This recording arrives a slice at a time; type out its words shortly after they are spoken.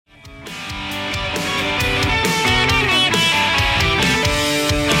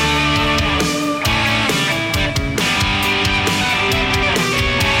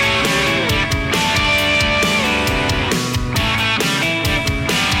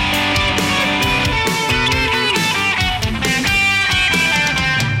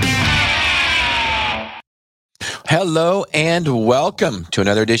Hello and welcome to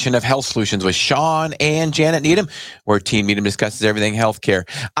another edition of Health Solutions with Shawn and Janet Needham, where Team Needham discusses everything healthcare.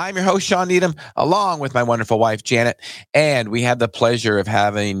 I'm your host, Shawn Needham, along with my wonderful wife, Janet, and we have the pleasure of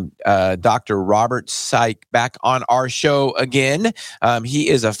having Dr. Robert Seik back on our show again. He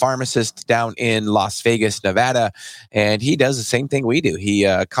is a pharmacist down in Las Vegas, Nevada, and he does the same thing we do. He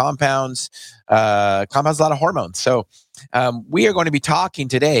compounds a lot of hormones. So we are going to be talking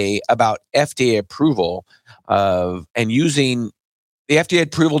today about FDA approval and using the FDA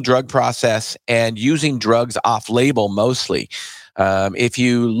approval drug process and using drugs off label mostly. If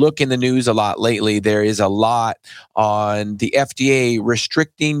you look in the news a lot lately, there is a lot on the FDA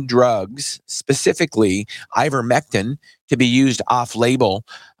restricting drugs, specifically ivermectin, to be used off label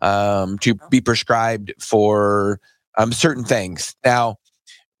to be prescribed for certain things. Now,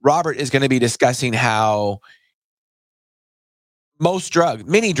 Robert is going to be discussing how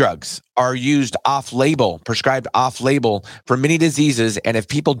many drugs are used off-label, prescribed off-label for many diseases. And if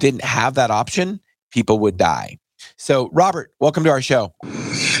people didn't have that option, people would die. So, Robert, welcome to our show.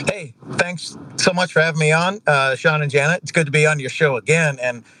 Hey, thanks so much for having me on, Shawn and Janet. It's good to be on your show again.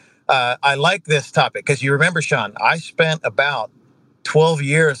 And I like this topic because you remember, Shawn, I spent about 12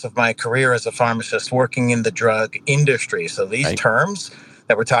 years of my career as a pharmacist working in the drug industry. So these terms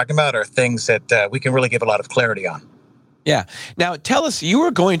that we're talking about are things that we can really give a lot of clarity on. Yeah. Now, tell us, you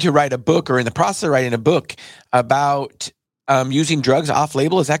were going to write a book or in the process of writing a book about using drugs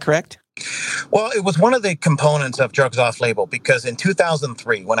off-label. Is that correct? Well, it was one of the components of drugs off-label because in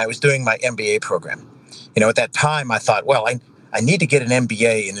 2003, when I was doing my MBA program, at that time I thought, well, I need to get an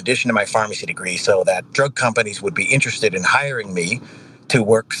MBA in addition to my pharmacy degree so that drug companies would be interested in hiring me to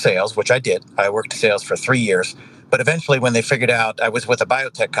work sales, which I did. I worked sales for 3 years. But eventually, when they figured out I was with a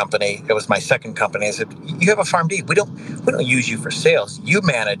biotech company, it was my second company, I said, you have a PharmD. We don't use you for sales. You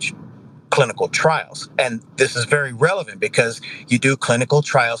manage clinical trials. And this is very relevant because you do clinical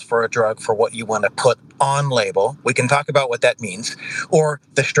trials for a drug for what you want to put on label. We can talk about what that means. Or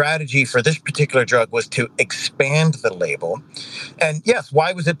the strategy for this particular drug was to expand the label. And yes,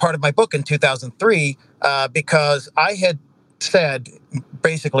 why was it part of my book in 2003? Because I had said,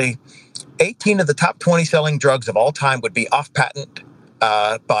 basically, 18 of the top 20 selling drugs of all time would be off patent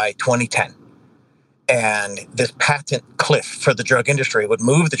by 2010. And this patent cliff for the drug industry would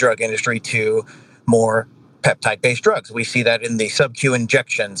move the drug industry to more peptide-based drugs. We see that in the sub-Q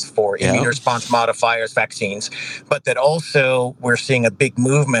injections for immune response modifiers, vaccines, but that also we're seeing a big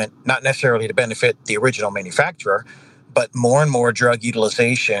movement, not necessarily to benefit the original manufacturer, but more and more drug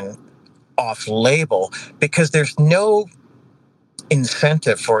utilization off-label because there's no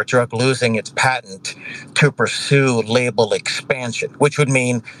incentive for a drug losing its patent to pursue label expansion, which would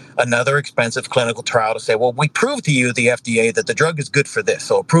mean another expensive clinical trial to say, well, we proved to you, the FDA, that the drug is good for this,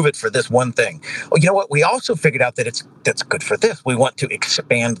 so approve it for this one thing. Oh, you know what? We also figured out that that's good for this. We want to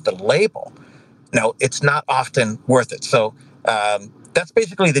expand the label. No, it's not often worth it. So that's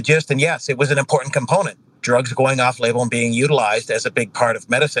basically the gist. And yes, it was an important component. Drugs going off label and being utilized as a big part of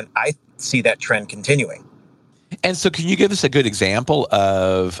medicine. I see that trend continuing. And so can you give us a good example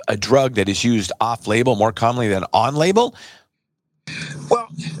of a drug that is used off-label more commonly than on-label? Well,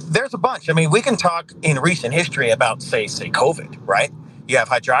 there's a bunch. I mean, we can talk in recent history about, say COVID, right? You have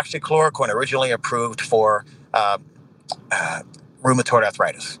hydroxychloroquine originally approved for rheumatoid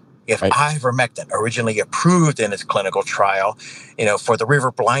arthritis. You have ivermectin originally approved in its clinical trial, for the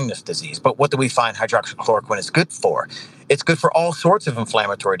river blindness disease. But what do we find hydroxychloroquine is good for? It's good for all sorts of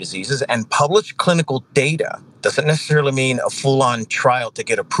inflammatory diseases, and published clinical data doesn't necessarily mean a full-on trial to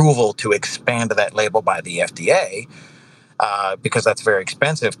get approval to expand that label by the FDA, because that's very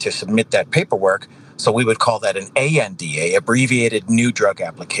expensive to submit that paperwork. So we would call that an ANDA, abbreviated new drug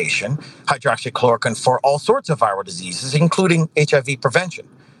application, hydroxychloroquine for all sorts of viral diseases, including HIV prevention.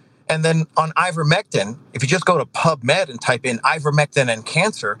 And then on ivermectin, if you just go to PubMed and type in ivermectin and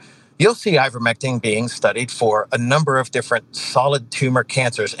cancer, you'll see ivermectin being studied for a number of different solid tumor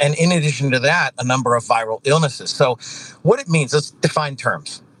cancers. And in addition to that, a number of viral illnesses. So what it means, let's define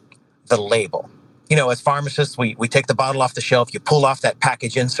terms. The label. As pharmacists, we take the bottle off the shelf, you pull off that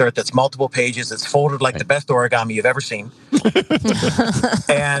package insert that's multiple pages, it's folded like the best origami you've ever seen.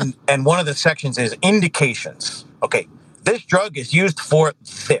 and one of the sections is indications. Okay, this drug is used for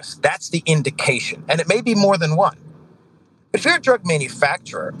this. That's the indication. And it may be more than one. But if you're a drug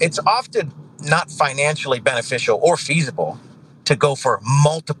manufacturer, it's often not financially beneficial or feasible to go for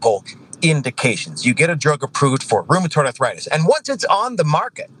multiple indications. You get a drug approved for rheumatoid arthritis. And once it's on the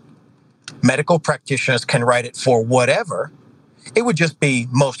market, medical practitioners can write it for whatever. It would just be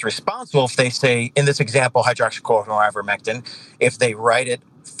most responsible if they say, in this example, hydroxychloroquine or ivermectin, if they write it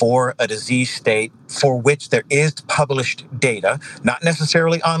for a disease state for which there is published data, not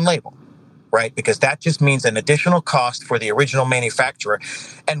necessarily on label, right? Because that just means an additional cost for the original manufacturer.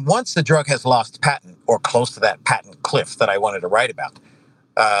 And once the drug has lost patent or close to that patent cliff that I wanted to write about,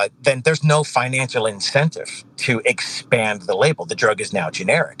 then there's no financial incentive to expand the label. The drug is now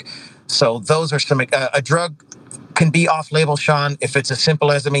generic. So those are some, a drug can be off-label, Shawn, if it's as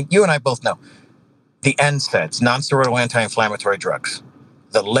simple as, I mean, you and I both know, the NSAIDs, non-steroidal anti-inflammatory drugs,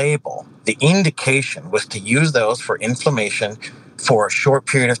 the label, the indication was to use those for inflammation for a short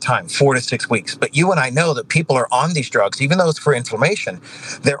period of time, 4 to 6 weeks. But you and I know that people are on these drugs, even though it's for inflammation,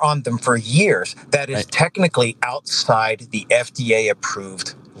 they're on them for years. That is technically outside the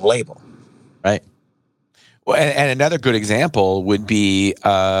FDA-approved label. Right. Well, and another good example would be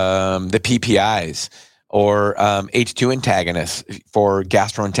the PPIs or H2 antagonists for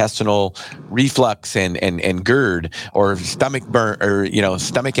gastrointestinal reflux and GERD or stomach burn or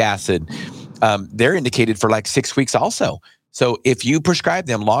stomach acid. They're indicated for like 6 weeks also. So if you prescribe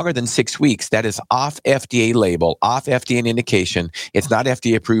them longer than 6 weeks, that is off FDA label, off FDA indication. It's not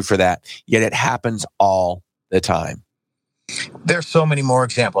FDA approved for that, yet it happens all the time. There's so many more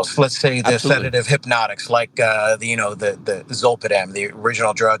examples. Let's say the sedative hypnotics, like the Zolpidem, the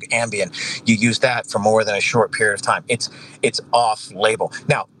original drug Ambien. You use that for more than a short period of time. It's off-label.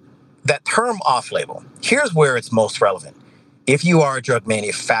 Now, that term off-label, here's where it's most relevant. If you are a drug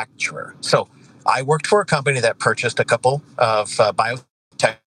manufacturer, so I worked for a company that purchased a couple of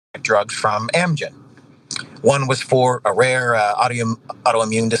biotech drugs from Amgen. One was for a rare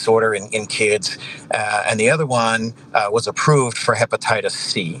autoimmune disorder in kids, and the other one was approved for hepatitis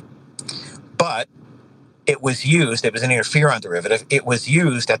C. But it was used, it was an interferon derivative. It was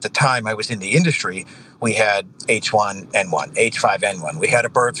used at the time I was in the industry. We had H1N1, H5N1. We had a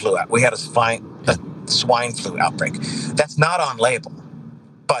bird flu out. We had a swine flu outbreak. That's not on label,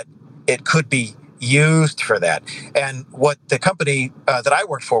 but it could be used for that. And what the company that I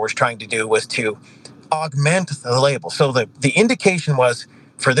worked for was trying to do was to augment the label. So the indication was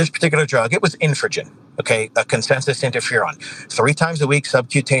for this particular drug, it was Infragen, okay, a consensus interferon, 3 times a week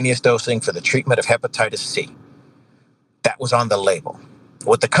subcutaneous dosing for the treatment of hepatitis C. That was on the label.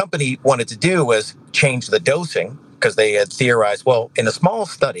 What the company wanted to do was change the dosing because they had theorized, well, in a small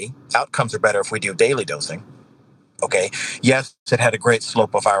study, outcomes are better if we do daily dosing. Okay, yes, it had a great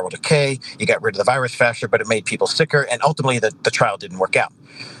slope of viral decay. You got rid of the virus faster, but it made people sicker. And ultimately, the trial didn't work out.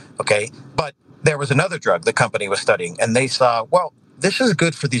 Okay, but there was another drug the company was studying, and they saw, well, this is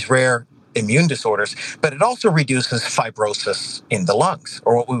good for these rare immune disorders, but it also reduces fibrosis in the lungs,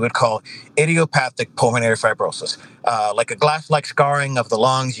 or what we would call idiopathic pulmonary fibrosis. Like a glass-like scarring of the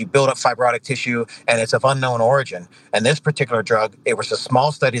lungs, you build up fibrotic tissue, and it's of unknown origin. And this particular drug, it was a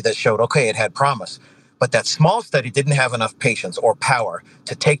small study that showed, okay, it had promise. But that small study didn't have enough patience or power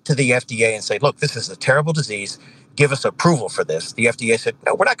to take to the FDA and say, look, this is a terrible disease. Give us approval for this. The FDA said,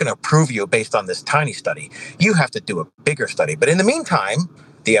 no, we're not going to approve you based on this tiny study. You have to do a bigger study. But in the meantime,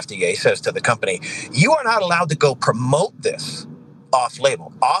 the FDA says to the company, you are not allowed to go promote this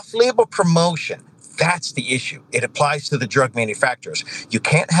off-label. Off-label promotion, that's the issue. It applies to the drug manufacturers. You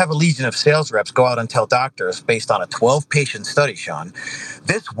can't have a legion of sales reps go out and tell doctors based on a 12-patient study, Shawn,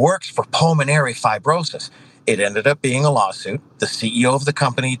 this works for pulmonary fibrosis. It ended up being a lawsuit. The CEO of the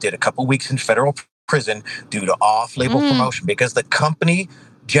company did a couple weeks in federal prison due to off-label promotion because the company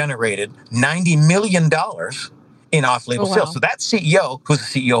generated $90 million in off-label sales. So that CEO, who's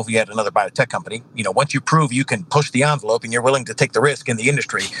the CEO of yet another biotech company, once you prove you can push the envelope and you're willing to take the risk in the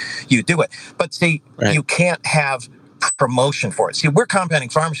industry, you do it. But see, you can't have promotion for it. See, we're compounding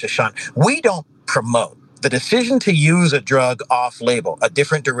pharmacists, Shawn. We don't promote. The decision to use a drug off-label, a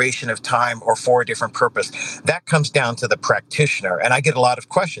different duration of time or for a different purpose, that comes down to the practitioner. And I get a lot of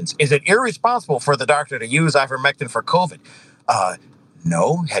questions. Is it irresponsible for the doctor to use ivermectin for COVID?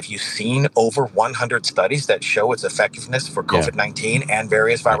 No. Have you seen over 100 studies that show its effectiveness for COVID-19 and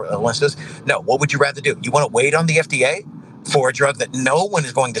various viral illnesses? No. What would you rather do? You want to wait on the FDA for a drug that no one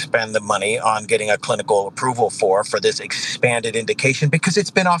is going to spend the money on getting a clinical approval for this expanded indication because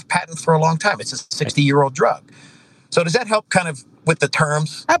it's been off patent for a long time. It's a 60-year-old drug. So does that help kind of with the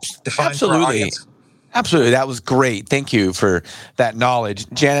terms? Absolutely. Absolutely. That was great. Thank you for that knowledge.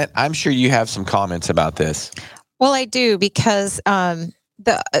 Janet, I'm sure you have some comments about this. Well, I do, because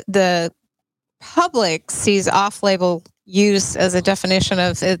the public sees off-label use as a definition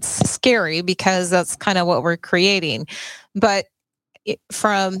of it's scary because that's kind of what we're creating. But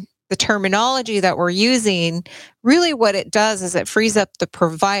from the terminology that we're using, really what it does is it frees up the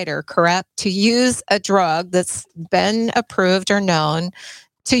provider, correct, to use a drug that's been approved or known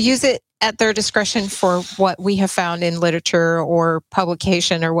to use it at their discretion for what we have found in literature or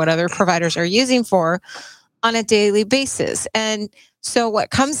publication or what other providers are using for on a daily basis. And so what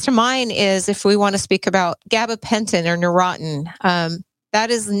comes to mind is if we want to speak about gabapentin or Neurontin, that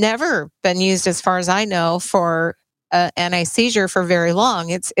has never been used, as far as I know, for anti-seizure for very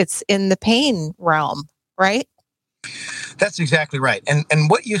long. It's in the pain realm, right? That's exactly right. And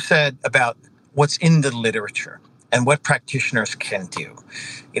what you said about what's in the literature and what practitioners can do.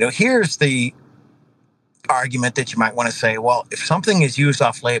 Here's the argument that you might want to say, well, if something is used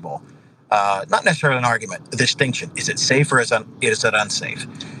off label, not necessarily an argument, a distinction. Is it safe or is it unsafe?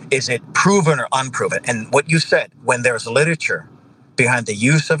 Is it proven or unproven? And what you said, when there's literature behind the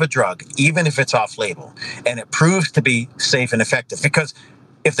use of a drug, even if it's off label, and it proves to be safe and effective, because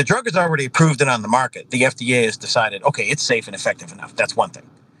if the drug is already approved and on the market, the FDA has decided, okay, it's safe and effective enough. That's one thing.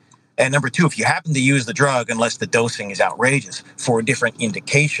 And number two, if you happen to use the drug, unless the dosing is outrageous for a different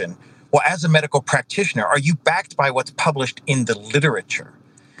indication, well, as a medical practitioner, are you backed by what's published in the literature?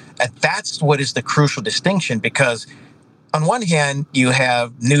 And that's what is the crucial distinction, because on one hand, you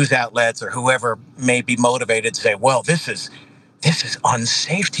have news outlets or whoever may be motivated to say, well, this is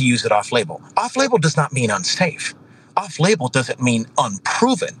unsafe to use it off label. Off label does not mean unsafe. Off label doesn't mean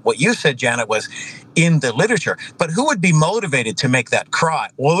unproven. What you said, Janet, was in the literature. But who would be motivated to make that cry?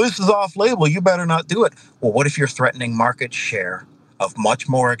 Well, this is off label. You better not do it. Well, what if you're threatening market share of much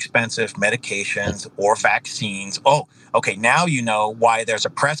more expensive medications or vaccines? Oh, okay, now you know why there's a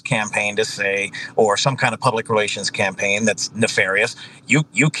press campaign to say, or some kind of public relations campaign that's nefarious.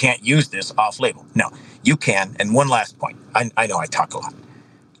 You can't use this off label. No, you can. And one last point. I know I talk a lot.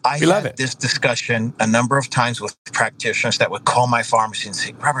 I had this discussion a number of times with practitioners that would call my pharmacy and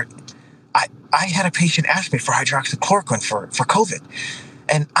say, Robert, I had a patient ask me for hydroxychloroquine for COVID.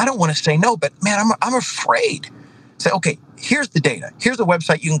 And I don't want to say no, but man, I'm afraid. Say, okay, here's the data. Here's a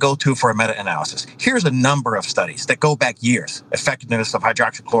website you can go to for a meta-analysis. Here's a number of studies that go back years, effectiveness of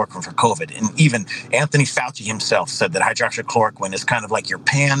hydroxychloroquine for COVID. And even Anthony Fauci himself said that hydroxychloroquine is kind of like your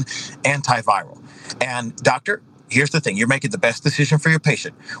pan antiviral. And doctor, here's the thing. You're making the best decision for your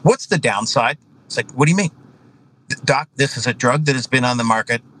patient. What's the downside? It's like, what do you mean? Doc, this is a drug that has been on the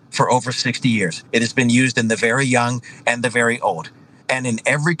market for over 60 years. It has been used in the very young and the very old. And in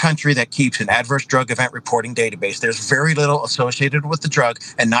every country that keeps an adverse drug event reporting database, there's very little associated with the drug.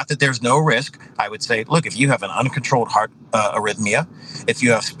 And not that there's no risk. I would say, look, if you have an uncontrolled heart arrhythmia, if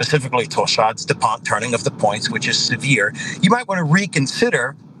you have specifically Torsades de Pont turning of the points, which is severe, you might want to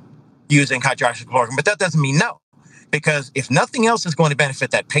reconsider using hydroxychloroquine. But that doesn't mean no. Because if nothing else is going to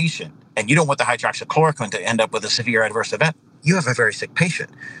benefit that patient, and you don't want the hydroxychloroquine to end up with a severe adverse event, you have a very sick patient.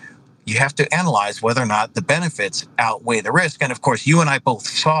 You have to analyze whether or not the benefits outweigh the risk. And of course, you and I both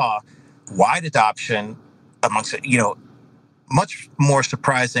saw wide adoption amongst, much more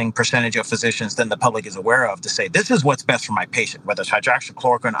surprising percentage of physicians than the public is aware of to say, this is what's best for my patient, whether it's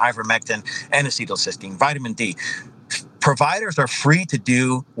hydroxychloroquine, ivermectin, N-acetylcysteine, vitamin D. Providers are free to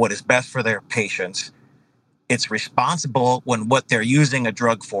do what is best for their patients. It's responsible when what they're using a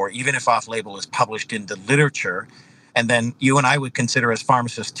drug for, even if off-label, is published in the literature. And then you and I would consider as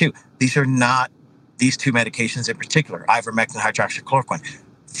pharmacists too, these are not, these two medications in particular, ivermectin, hydroxychloroquine,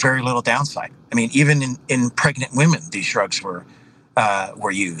 very little downside. I mean, even in pregnant women, these drugs were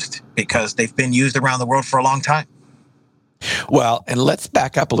used because they've been used around the world for a long time. Well, and let's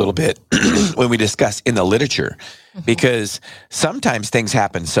back up a little bit when we discuss in the literature, because sometimes things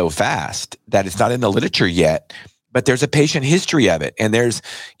happen so fast that it's not in the literature yet, but there's a patient history of it. And there's,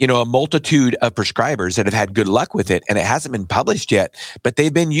 a multitude of prescribers that have had good luck with it, and it hasn't been published yet, but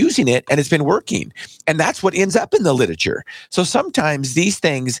they've been using it and it's been working. And that's what ends up in the literature. So sometimes these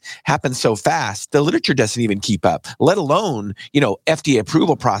things happen so fast, the literature doesn't even keep up, let alone, FDA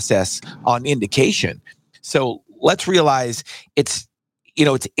approval process on indication. So let's realize it's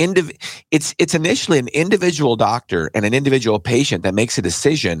initially an individual doctor and an individual patient that makes a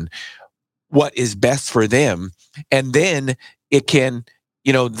decision what is best for them. And then it can,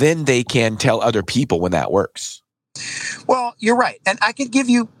 then they can tell other people when that works. Well, you're right. And I could give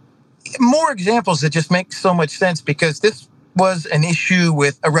you more examples that just make so much sense, because this was an issue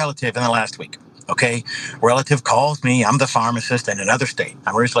with a relative in the last week. Okay. Relative calls me. I'm the pharmacist in another state.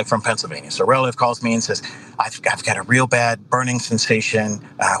 I'm originally from Pennsylvania. So relative calls me and says, I've got a real bad burning sensation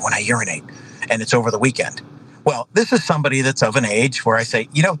when I urinate, and it's over the weekend. Well, this is somebody that's of an age where I say,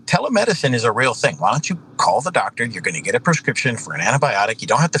 telemedicine is a real thing. Why don't you call the doctor? You're going to get a prescription for an antibiotic. You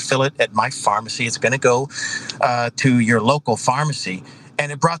don't have to fill it at my pharmacy. It's going to go to your local pharmacy.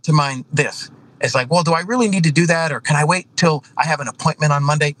 And it brought to mind this. It's like, well, do I really need to do that? Or can I wait till I have an appointment on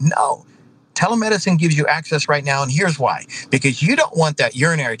Monday? No. Telemedicine gives you access right now, and here's why. Because you don't want that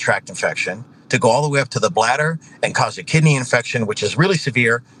urinary tract infection to go all the way up to the bladder and cause a kidney infection, which is really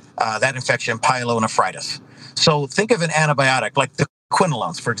severe, that infection, pyelonephritis. So think of an antibiotic like the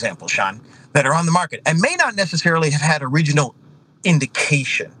quinolones, for example, Shawn, that are on the market and may not necessarily have had original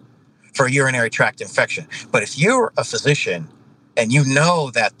indication for a urinary tract infection. But if you're a physician and you know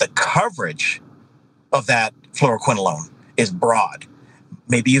that the coverage of that fluoroquinolone is broad,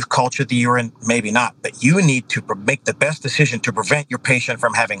 maybe you've cultured the urine, maybe not, but you need to make the best decision to prevent your patient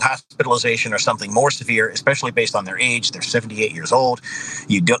from having hospitalization or something more severe, especially based on their age. They're 78 years old.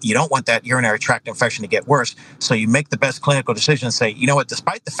 You don't want that urinary tract infection to get worse. So you make the best clinical decision and say, you know what,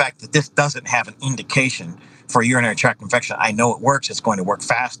 despite the fact that this doesn't have an indication for a urinary tract infection, I know it works. It's going to work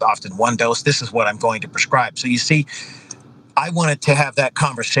fast, often one dose. This is what I'm going to prescribe. So you see, I wanted to have that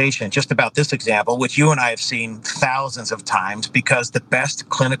conversation just about this example, which you and I have seen thousands of times, because the best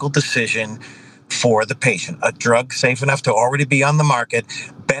clinical decision for the patient, a drug safe enough to already be on the market,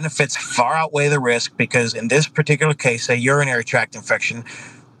 benefits far outweigh the risk, because in this particular case, a urinary tract infection,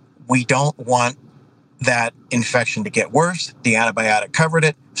 we don't want that infection to get worse. The antibiotic covered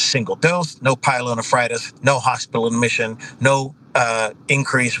it, single dose, no pyelonephritis, no hospital admission, no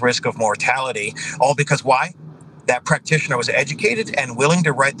increased risk of mortality, all because why? That practitioner was educated and willing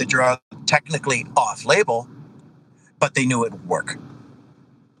to write the drug technically off-label, but they knew it would work.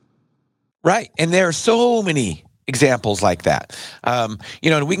 Right. And there are so many examples like that. And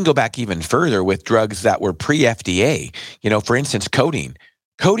we can go back even further with drugs that were pre-FDA. For instance, codeine.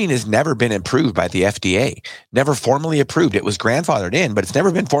 Codeine has never been approved by the FDA, never formally approved. It was grandfathered in, but it's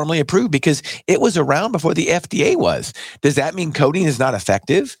never been formally approved because it was around before the FDA was. Does that mean codeine is not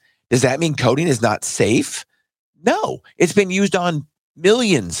effective? Does that mean codeine is not safe? No, it's been used on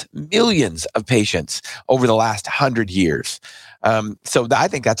millions of patients over the last 100 years. So I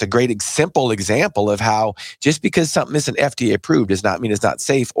think that's a great simple example of how just because something isn't FDA approved does not mean it's not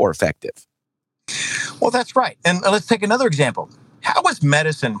safe or effective. Well, that's right. And let's take another example. How was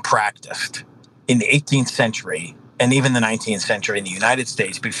medicine practiced in the 18th century and even the 19th century in the United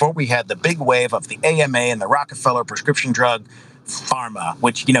States before we had the big wave of the AMA and the Rockefeller Prescription Drug Pharma,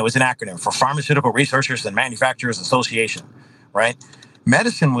 which, is an acronym for Pharmaceutical Researchers and Manufacturers Association, right?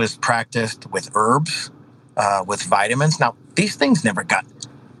 Medicine was practiced with herbs, with vitamins. Now, these things never got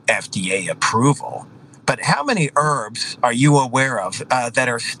FDA approval, but how many herbs are you aware of that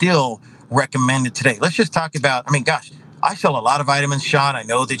are still recommended today? Let's just talk about, I sell a lot of vitamins, Shawn. I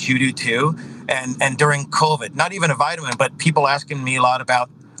know that you do too. And during COVID, not even a vitamin, but people asking me a lot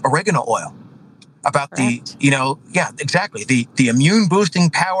about oregano oil. About Correct. exactly. The immune boosting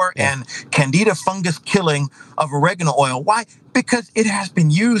power and candida fungus killing of oregano oil. Why? Because it has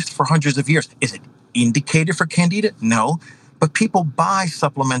been used for hundreds of years. Is it indicated for candida? No. But people buy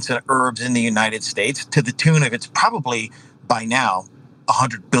supplements and herbs in the United States to the tune of, it's probably by now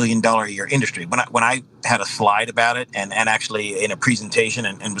 $100 billion a year industry. When I had a slide about it and actually in a presentation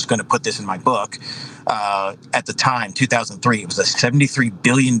and was going to put this in my book, at the time, 2003, it was a $73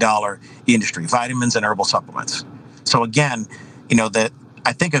 billion industry, vitamins and herbal supplements. So again,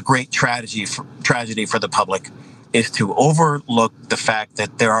 I think a great tragedy for the public is to overlook the fact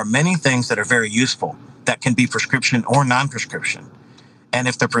that there are many things that are very useful that can be prescription or non-prescription. And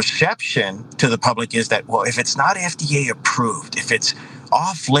if the perception to the public is that, well, if it's not FDA approved, if it's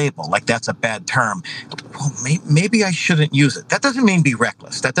off-label, like that's a bad term, well, maybe I shouldn't use it. That doesn't mean be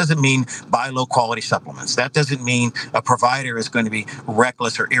reckless. That doesn't mean buy low-quality supplements. That doesn't mean a provider is going to be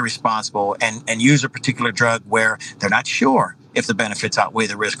reckless or irresponsible and use a particular drug where they're not sure if the benefits outweigh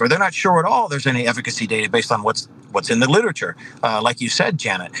the risk, or they're not sure at all there's any efficacy data based on what's in the literature, like you said,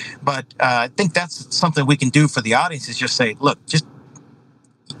 Janet. But I think that's something we can do for the audience, is just say, look, just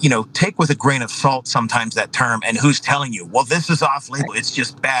take with a grain of salt sometimes that term, and who's telling you, well, this is off-label, it's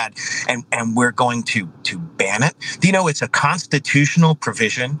just bad, and we're going to ban it. Do you know it's a constitutional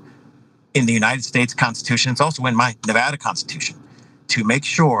provision in the United States Constitution? It's also in my Nevada Constitution, to make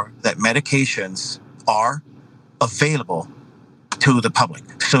sure that medications are available to the public.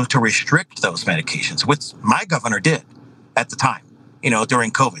 So to restrict those medications, which my governor did at the time,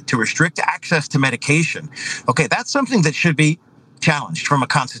 during COVID, to restrict access to medication. Okay, that's something that should be challenged from a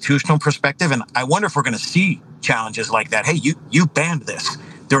constitutional perspective. And I wonder if we're going to see challenges like that. Hey, you banned this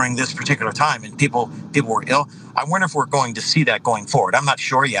during this particular time and people were ill. I wonder if we're going to see that going forward. I'm not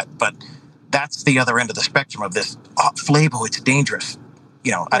sure yet, but that's the other end of the spectrum of this off-label. It's dangerous.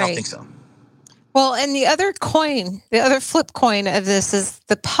 I don't think so. Well, and the other flip coin of this is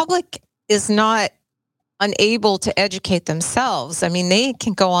the public is not unable to educate themselves. I mean, they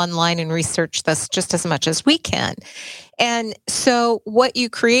can go online and research this just as much as we can. And so what you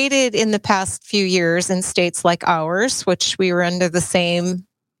created in the past few years in states like ours, which we were under the same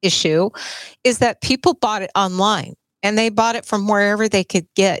issue, is that people bought it online, and they bought it from wherever they could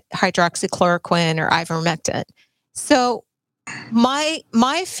get hydroxychloroquine or ivermectin. So my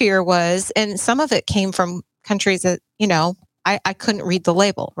fear was, and some of it came from countries that, I couldn't read the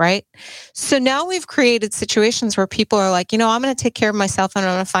label, right? So now we've created situations where people are like, I'm going to take care of myself, and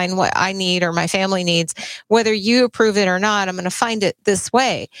I'm going to find what I need or my family needs. Whether you approve it or not, I'm going to find it this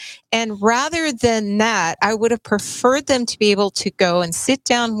way. And rather than that, I would have preferred them to be able to go and sit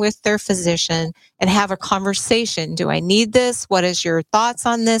down with their physician and have a conversation. Do I need this? What is your thoughts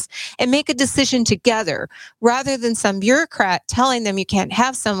on this? And make a decision together, rather than some bureaucrat telling them you can't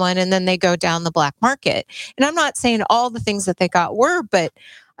have someone and then they go down the black market. And I'm not saying all the things that they got were, but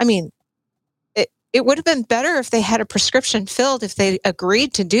I mean, it would have been better if they had a prescription filled, if they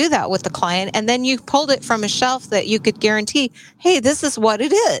agreed to do that with the client, and then you pulled it from a shelf that you could guarantee, hey, this is what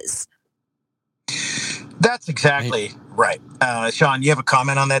it is. That's exactly right. Shawn, you have a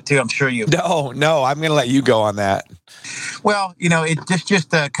comment on that too? I'm sure you. No, I'm going to let you go on that. Well, it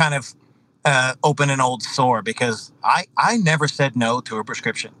just kind of open an old sore, because I never said no to a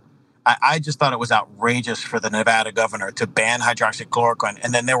prescription. I just thought it was outrageous for the Nevada governor to ban hydroxychloroquine.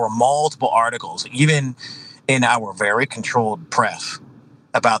 And then there were multiple articles, even in our very controlled press,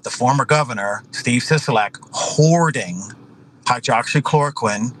 about the former governor, Steve Sisolak, hoarding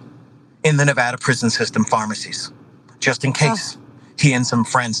hydroxychloroquine in the Nevada prison system pharmacies, just in case he and some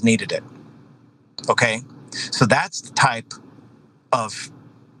friends needed it. Okay? So that's the type of,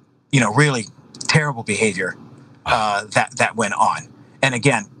 really terrible behavior that went on. And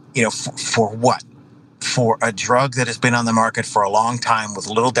again, for what? For a drug that has been on the market for a long time with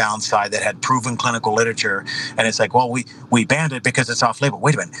little downside, that had proven clinical literature. And it's like, well, we banned it because it's off label.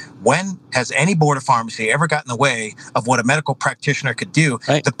 Wait a minute. When has any board of pharmacy ever gotten in the way of what a medical practitioner could do?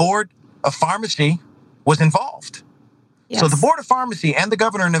 Right. The board of pharmacy was involved. Yes. So the board of pharmacy and the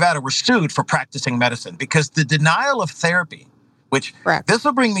governor of Nevada were sued for practicing medicine, because the denial of therapy, which this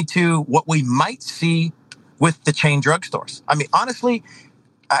will bring me to what we might see with the chain drugstores. I mean, honestly,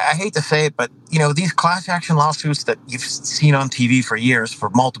 I hate to say it, but, these class action lawsuits that you've seen on TV for years for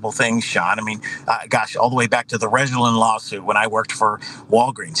multiple things, Shawn, I mean, all the way back to the Regilin lawsuit when I worked for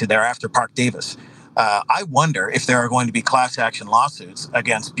Walgreens and thereafter Park Davis. I wonder if there are going to be class action lawsuits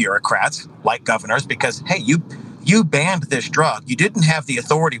against bureaucrats like governors because, hey, you banned this drug. You didn't have the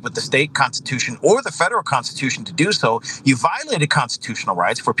authority with the state constitution or the federal constitution to do so. You violated constitutional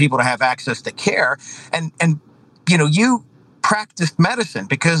rights for people to have access to care. And you practiced medicine,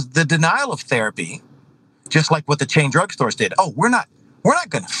 because the denial of therapy, just like what the chain drugstores did. Oh, we're not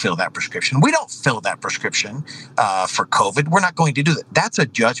going to fill that prescription. We don't fill that prescription for COVID. We're not going to do that. That's a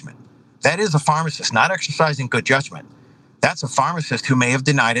judgment. That is a pharmacist not exercising good judgment. That's a pharmacist who may have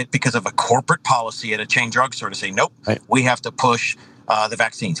denied it because of a corporate policy at a chain drugstore to say, nope, we have to push the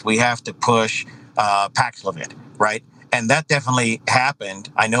vaccines. We have to push Paxlovid, right? And that definitely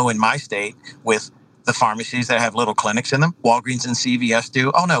happened, I know, in my state with the pharmacies that have little clinics in them. Walgreens and CVS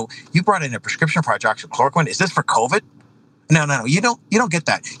do. Oh, no, you brought in a prescription for hydroxychloroquine. Is this for COVID? No, you don't get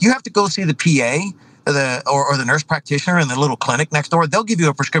that. You have to go see the PA or the nurse practitioner in the little clinic next door. They'll give you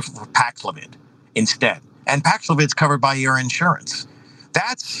a prescription for Paxlovid instead. And Paxlovid's covered by your insurance.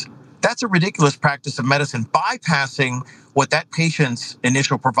 That's a ridiculous practice of medicine, bypassing what that patient's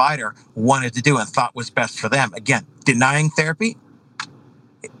initial provider wanted to do and thought was best for them. Again, denying therapy,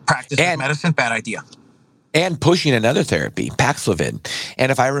 practice of medicine, bad idea. And pushing another therapy, Paxlovid. And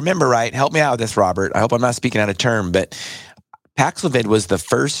if I remember right, help me out with this, Robert. I hope I'm not speaking out of term, but Paxlovid was the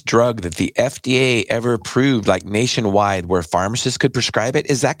first drug that the FDA ever approved, like nationwide, where pharmacists could prescribe it.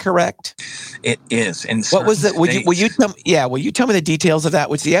 Is that correct? It is. What was it? Will you tell me the details of that?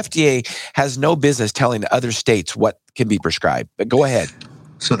 Which the FDA has no business telling other states what can be prescribed. But go ahead.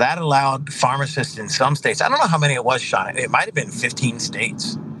 So that allowed pharmacists in some states, I don't know how many it was, Shawn, it might have been 15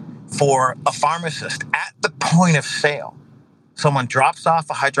 states, for a pharmacist at the point of sale. Someone drops off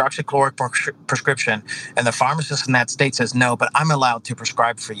a hydroxychloroquine prescription, and the pharmacist in that state says, no, but I'm allowed to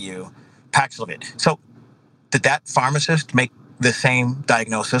prescribe for you Paxlovid. So did that pharmacist make the same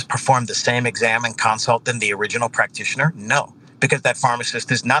diagnosis, perform the same exam and consult than the original practitioner? No, because that pharmacist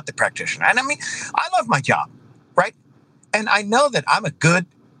is not the practitioner. And I mean, I love my job, right? And I know that I'm a good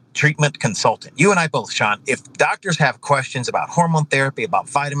treatment consultant. You and I both, Shawn. If doctors have questions about hormone therapy, about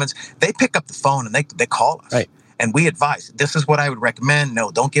vitamins, they pick up the phone and they call us. Right. And we advise, this is what I would recommend.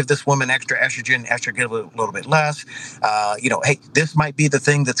 No, don't give this woman extra estrogen, give a little bit less. Hey, this might be the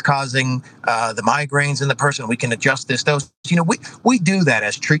thing that's causing the migraines in the person. We can adjust this dose. We do that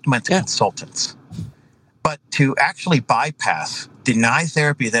as treatment consultants. But to actually bypass, deny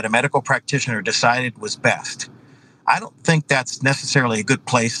therapy that a medical practitioner decided was best, I don't think that's necessarily a good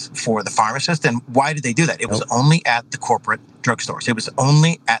place for the pharmacist. And why did they do that? It was only at the corporate drugstores. It was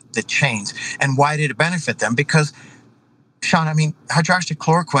only at the chains. And why did it benefit them? Because, Shawn,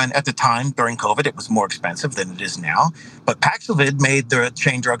 hydroxychloroquine at the time during COVID, it was more expensive than it is now. But Paxlovid made the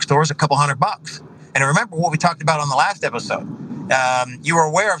chain drugstores a couple $100. And remember what we talked about on the last episode. You were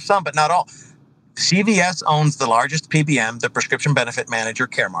aware of some, but not all. CVS owns the largest PBM, the Prescription Benefit Manager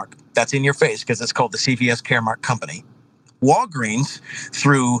Caremark. That's in your face because it's called the CVS Caremark Company. Walgreens,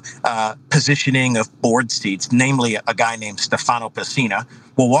 through positioning of board seats, namely a guy named Stefano Pessina.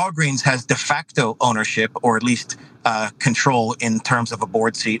 Well, Walgreens has de facto ownership, or at least control in terms of a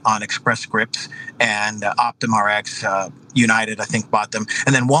board seat on Express Scripts and OptumRx. United, I think, bought them.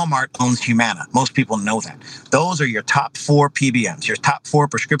 And then Walmart owns Humana. Most people know that. Those are your top 4 PBMs, your top 4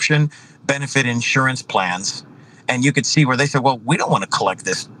 prescription benefit insurance plans. And you could see where they said, well, we don't want to collect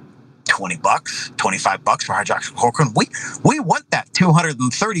this $20, $25 for hydroxychloroquine. We want that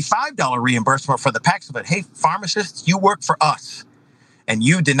 $235 reimbursement for the Paxlovid. Hey, pharmacists, you work for us and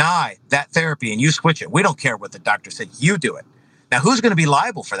you deny that therapy and you switch it. We don't care what the doctor said. You do it. Now, who's going to be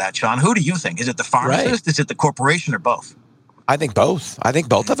liable for that, Shawn? Who do you think? Is it the pharmacist? Right. Is it the corporation, or both? I think both. I think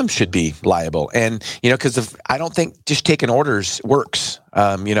both of them should be liable. And, because I don't think just taking orders works,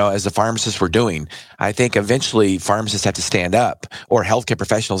 as the pharmacists were doing. I think eventually pharmacists have to stand up, or healthcare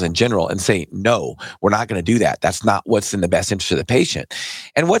professionals in general, and say, no, we're not going to do that. That's not what's in the best interest of the patient.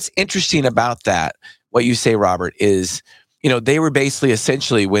 And what's interesting about that, what you say, Robert, is, they were basically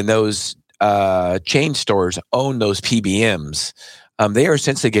essentially, when those chain stores own those PBMs, they are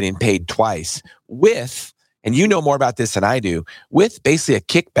essentially getting paid twice with, and you know more about this than I do, with basically a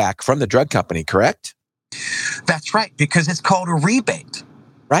kickback from the drug company, correct? That's right, because it's called a rebate.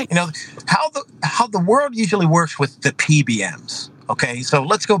 Right. How the world usually works with the PBMs. Okay, so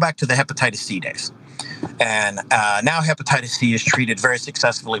let's go back to the hepatitis C days. And now hepatitis C is treated very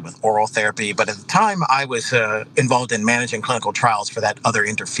successfully with oral therapy. But at the time I was involved in managing clinical trials for that other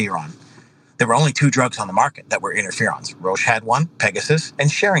interferon, there were only 2 drugs on the market that were interferons. Roche had one, Pegasus,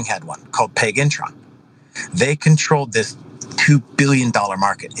 and Schering had one called Peg-Intron. They controlled this $2 billion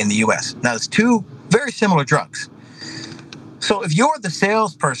market in the U.S. Now, it's 2 very similar drugs. So if you're the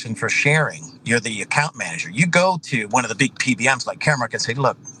salesperson for Schering, you're the account manager, you go to one of the big PBMs like Caremark and say,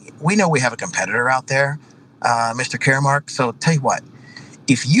 look, we know we have a competitor out there, Mr. Caremark. So tell you what,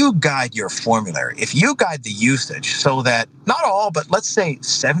 if you guide your formulary, if you guide the usage so that not all, but let's say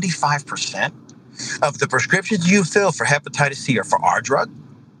 75% of the prescriptions you fill for hepatitis C are for our drug,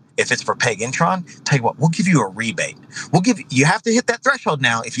 if it's for Peg-Intron, tell you what, we'll give you a rebate. You have to hit that threshold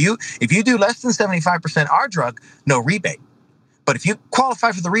now. If you do less than 75% our drug, no rebate. But if you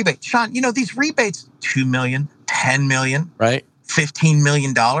qualify for the rebate, Shawn, these rebates, $2 million, $10 million, right, $15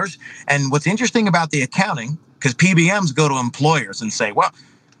 million. And what's interesting about the accounting, because PBMs go to employers and say, well,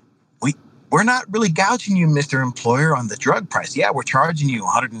 we're not really gouging you, Mr. Employer, on the drug price. Yeah, we're charging you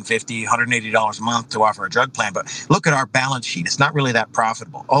 $150, $180 a month to offer a drug plan, but look at our balance sheet. It's not really that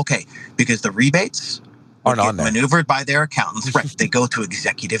profitable. Okay, because the rebates are maneuvered by their accountants. Right, they go to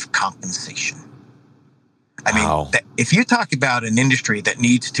executive compensation. I mean, if you talk about an industry that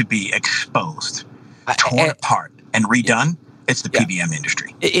needs to be exposed, torn apart, and redone, it's the PBM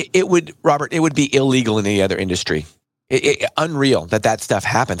industry. It would, Robert, it would be illegal in any other industry. Unreal that stuff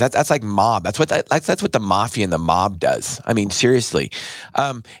happens. That's like mob. That's what the mafia and the mob does. I mean, seriously.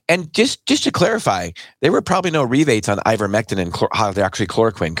 And just to clarify, there were probably no rebates on ivermectin and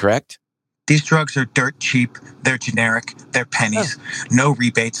hydroxychloroquine, correct? These drugs are dirt cheap. They're generic. They're pennies. Oh. No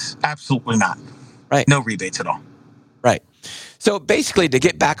rebates. Absolutely not. Right. No rebates at all. Right. So basically, to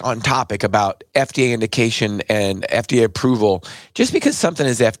get back on topic about FDA indication and FDA approval, just because something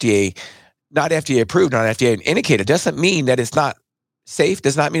is not FDA approved, not FDA indicated, doesn't mean that it's not safe,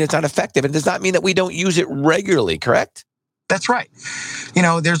 does not mean it's not effective, and does not mean that we don't use it regularly, correct? That's right.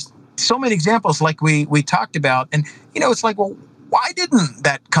 There's so many examples like we talked about, and, it's like, well, why didn't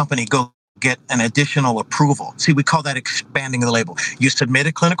that company go get an additional approval? See, we call that expanding the label. You submit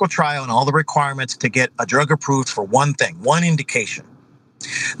a clinical trial and all the requirements to get a drug approved for one thing, one indication.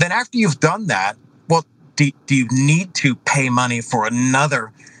 Then after you've done that, well, do you need to pay money for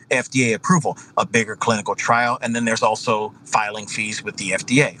another FDA approval, a bigger clinical trial? And then there's also filing fees with the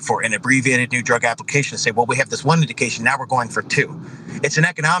FDA for an abbreviated new drug application to say, well, we have this one indication, now we're going for 2. It's an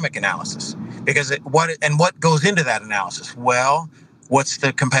economic analysis. because what goes into that analysis? Well, what's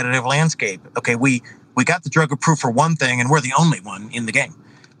the competitive landscape? Okay, we got the drug approved for one thing, and we're the only one in the game.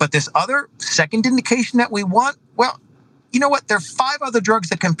 But this other second indication that we want, well, you know what? There are 5 other drugs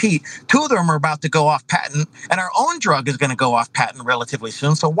that compete. 2 of them are about to go off patent, and our own drug is going to go off patent relatively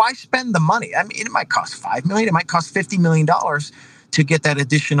soon. So why spend the money? I mean, it might cost $5 million, it might cost $50 million to get that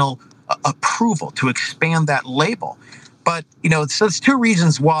additional approval, to expand that label. But, so it's 2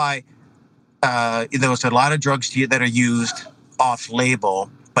 reasons why there's a lot of drugs that are used off-label,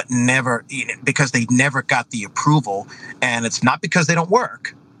 but never, because they never got the approval. And it's not because they don't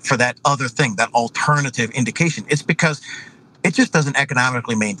work for that other thing, that alternative indication. It's because it just doesn't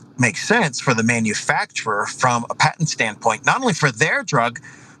economically make sense for the manufacturer from a patent standpoint, not only for their drug,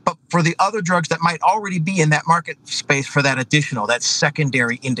 but for the other drugs that might already be in that market space for that that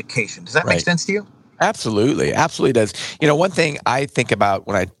secondary indication. Does that make sense to you? Absolutely. Absolutely does. One thing I think about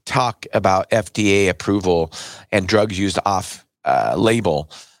when I talk about FDA approval and drugs used off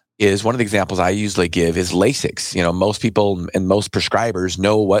label is one of the examples I usually give is Lasix. Most people and most prescribers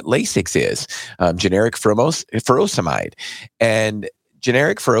know what Lasix is, generic furosemide. And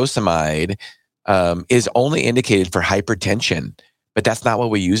generic furosemide is only indicated for hypertension, but that's not what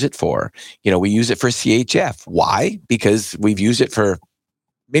we use it for. We use it for CHF. Why? Because we've used it for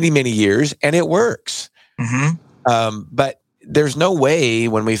many, many years and it works. Mm-hmm. But there's no way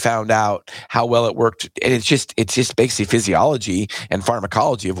when we found out how well it worked, and it's just basically physiology and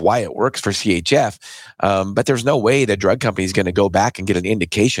pharmacology of why it works for CHF. But there's no way the drug company is going to go back and get an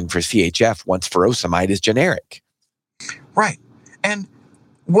indication for CHF once furosemide is generic. Right. And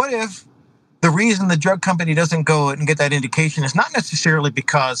what if the reason the drug company doesn't go and get that indication is not necessarily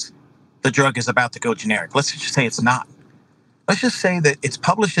because the drug is about to go generic? Let's just say it's not. Let's just say that it's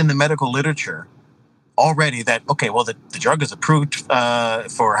published in the medical literature already that, okay, well, the drug is approved for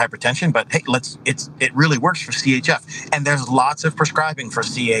hypertension, but hey, it really works for CHF. And there's lots of prescribing for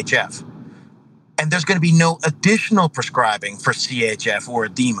CHF. And there's going to be no additional prescribing for CHF or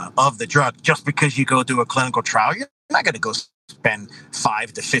edema of the drug just because you go do a clinical trial. You're not going to go spend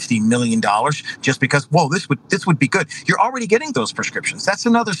 $5 to $50 million just because, whoa, this would be good. You're already getting those prescriptions. That's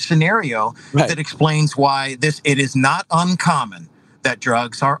another scenario that explains why it is not uncommon that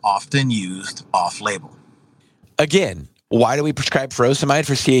drugs are often used off-label. Again, why do we prescribe furosemide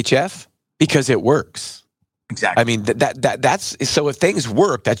for CHF? Because it works. Exactly. I mean, that's so if things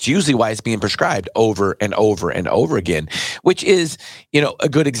work, that's usually why it's being prescribed over and over and over again, which is,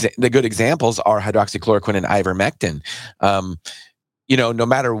 the good examples are hydroxychloroquine and ivermectin. No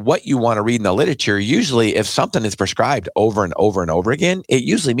matter what you want to read in the literature, usually if something is prescribed over and over and over again, it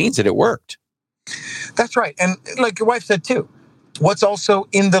usually means that it worked. That's right. And like your wife said too, what's also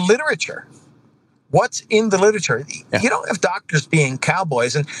in the literature? What's in the literature? Yeah. You don't have doctors being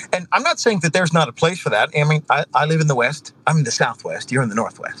cowboys. And I'm not saying that there's not a place for that. I mean, I live in the West. I'm in the Southwest. You're in the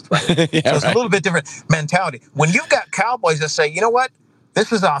Northwest. Right? So it's a little bit different mentality. When you've got cowboys that say, you know what?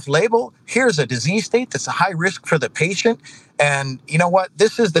 This is off-label. Here's a disease state that's a high risk for the patient. And you know what?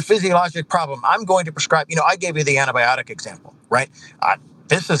 This is the physiologic problem. I'm going to prescribe. I gave you the antibiotic example, right?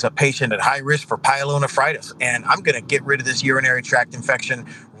 This is a patient at high risk for pyelonephritis, and I'm going to get rid of this urinary tract infection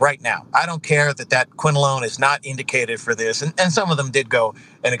right now. I don't care that quinolone is not indicated for this, and some of them did go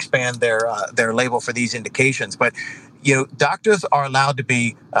and expand their label for these indications. But doctors are allowed to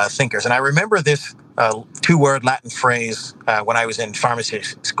be thinkers, and I remember this 2-word Latin phrase when I was in pharmacy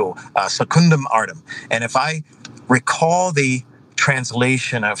school, secundum artem, and if I recall the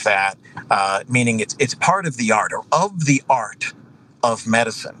translation of that, meaning it's part of the art or of the art of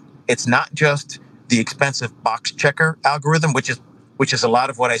medicine. It's not just the expensive box checker algorithm, which is a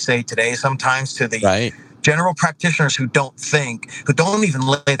lot of what I say today sometimes to the general practitioners who don't even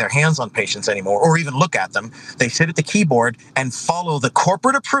lay their hands on patients anymore or even look at them. They sit at the keyboard and follow the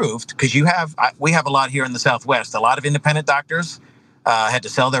corporate approved, because we have a lot here in the Southwest. A lot of independent doctors had to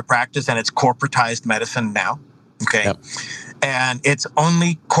sell their practice, and it's corporatized medicine now. Okay. Yep. And it's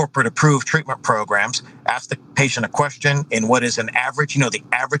only corporate approved treatment programs. Ask the patient a question in what is an average, the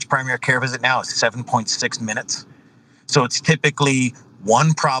average primary care visit now is 7.6 minutes. So it's typically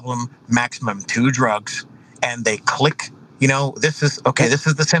one problem, maximum 2 drugs, and they click, this is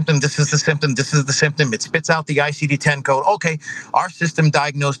the symptom, this is the symptom, this is the symptom. It spits out the ICD-10 code. Okay, our system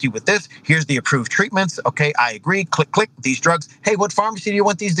diagnosed you with this. Here's the approved treatments. Okay, I agree. Click, click, these drugs. Hey, what pharmacy do you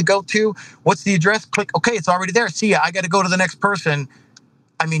want these to go to? What's the address? Click. Okay, it's already there. See ya. I got to go to the next person.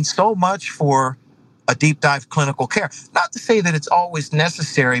 I mean, so much for a deep dive clinical care. Not to say that it's always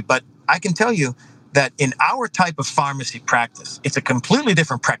necessary, but I can tell you that in our type of pharmacy practice, it's a completely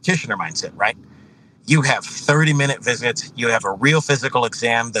different practitioner mindset, right? You have 30-minute visits. You have a real physical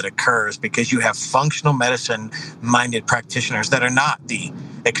exam that occurs because you have functional medicine-minded practitioners that are not the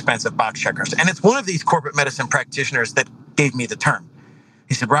expensive box checkers. And it's one of these corporate medicine practitioners that gave me the term.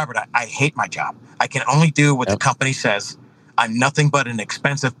 He said, Robert, I hate my job. I can only do what the company says. I'm nothing but an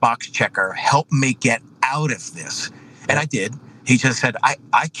expensive box checker. Help me get out of this. And I did. He just said,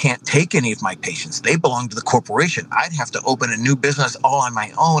 I can't take any of my patients. They belong to the corporation. I'd have to open a new business all on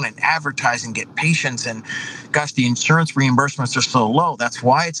my own and advertise and get patients. And gosh, the insurance reimbursements are so low. That's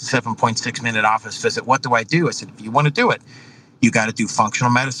why it's a 7.6-minute office visit. What do? I said, if you want to do it, you got to do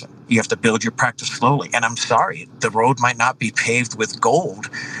functional medicine. You have to build your practice slowly. And I'm sorry, the road might not be paved with gold,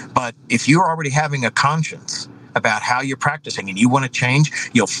 but if you're already having a conscience about how you're practicing and you want to change,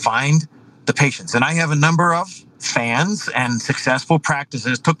 you'll find the patients. And I have a number of fans and successful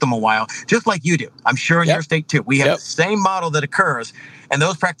practices. Took them a while, just like you do. I'm sure in your state too. We have the same model that occurs, and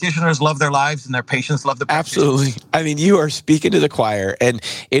those practitioners love their lives and their patients love the practice. Absolutely. I mean, you are speaking to the choir, and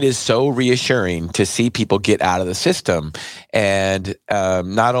it is so reassuring to see people get out of the system and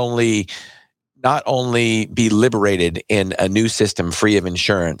not only be liberated in a new system free of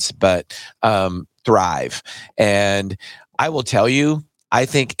insurance, but thrive. And I will tell you, I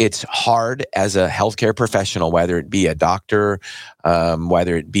think it's hard as a healthcare professional, whether it be a doctor,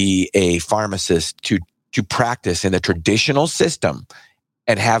 whether it be a pharmacist, to practice in the traditional system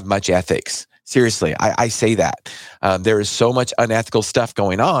and have much ethics. Seriously, I say that. There is so much unethical stuff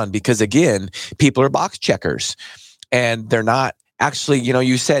going on because, again, people are box checkers and they're not actually,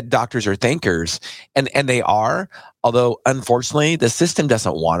 you said doctors are thinkers, and they are, although unfortunately the system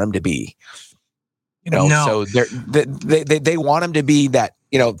doesn't want them to be. So they want them to be that,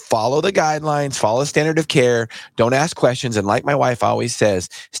 follow the guidelines, follow standard of care, don't ask questions. And like my wife always says,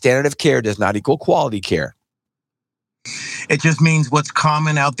 standard of care does not equal quality care. It just means what's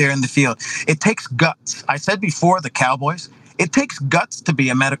common out there in the field. It takes guts. I said before, the cowboys, it takes guts to be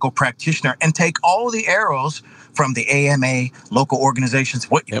a medical practitioner and take all the arrows from the AMA, local organizations.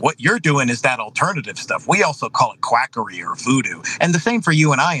 What you're doing is that alternative stuff. We also call it quackery or voodoo. And the same for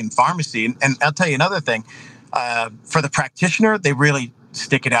you and I in pharmacy. And I'll tell you another thing. For the practitioner, they really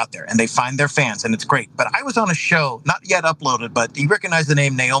stick it out there and they find their fans, and it's great. But I was on a show, not yet uploaded, but do you recognize the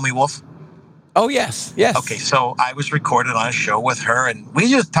name Naomi Wolf? Oh, yes. Okay, so I was recorded on a show with her, and we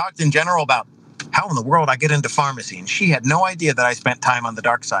just talked in general about how in the world I get into pharmacy. And she had no idea that I spent time on the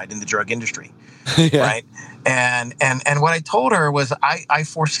dark side in the drug industry. Right. And what I told her was I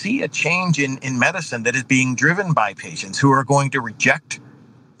foresee a change in medicine that is being driven by patients who are going to reject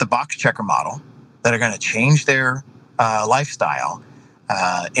the box checker model, that are going to change their lifestyle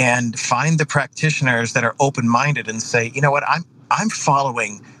and find the practitioners that are open-minded and say, you know what, I'm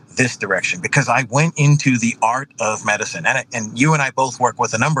following this direction because I went into the art of medicine. And you and I both work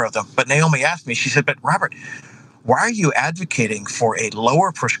with a number of them. But Naomi asked me, she said, but Robert, why are you advocating for a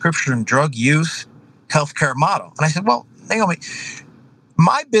lower prescription drug use healthcare model? And I said, well, Naomi,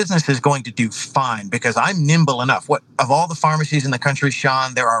 my business is going to do fine because I'm nimble enough. Of all the pharmacies in the country,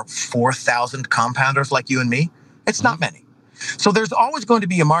 Shawn, there are 4,000 compounders like you and me. It's not many. So there's always going to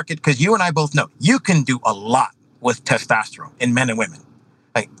be a market because you and I both know you can do a lot with testosterone in men and women.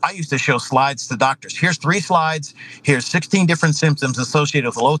 Like, I used to show slides to doctors. Here's 3 slides. Here's 16 different symptoms associated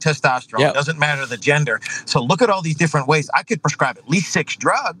with low testosterone. It doesn't matter the gender. So look at all these different ways. I could prescribe at least 6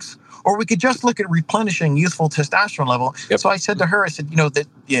 drugs, or we could just look at replenishing youthful testosterone level. So I said to her, I said,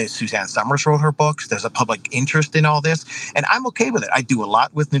 Suzanne Summers wrote her books. There's a public interest in all this, and I'm okay with it. I do a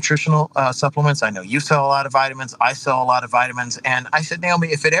lot with nutritional supplements. I know you sell a lot of vitamins. I sell a lot of vitamins. And I said, Naomi,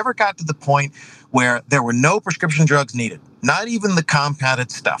 if it ever got to the point where there were no prescription drugs needed, not even the compounded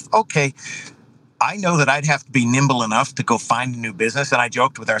stuff, okay, I know that I'd have to be nimble enough to go find a new business. And I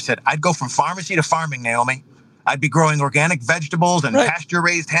joked with her, I said, I'd go from pharmacy to farming, Naomi. I'd be growing organic vegetables and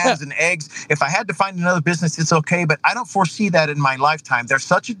pasture-raised hens and eggs. If I had to find another business, it's okay, but I don't foresee that in my lifetime. There's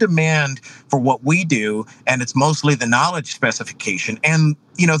such a demand for what we do, and it's mostly the knowledge specification. And,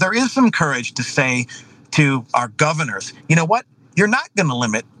 there is some courage to say to our governors, you know what? You're not going to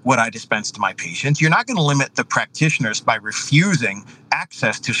limit what I dispense to my patients. You're not going to limit the practitioners by refusing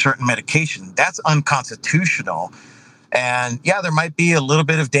access to certain medication. That's unconstitutional. And there might be a little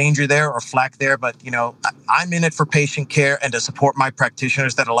bit of danger there or flack there, but I'm in it for patient care and to support my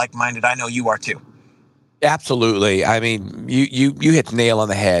practitioners that are like-minded. I know you are too. Absolutely. I mean, you hit the nail on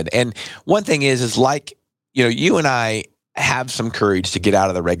the head. And one thing is like, you and I have some courage to get out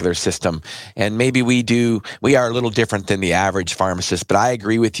of the regular system. And maybe we are a little different than the average pharmacist, but I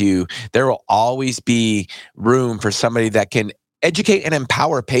agree with you. There will always be room for somebody that can educate and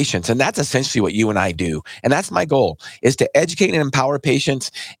empower patients. And that's essentially what you and I do. And that's my goal, is to educate and empower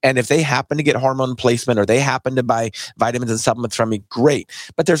patients. And if they happen to get hormone placement or they happen to buy vitamins and supplements from me, great.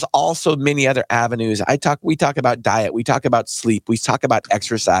 But there's also many other avenues. We talk about diet, we talk about sleep, we talk about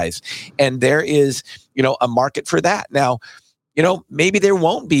exercise, and there is, a market for that. Now, maybe there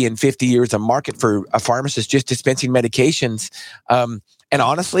won't be in 50 years a market for a pharmacist just dispensing medications. And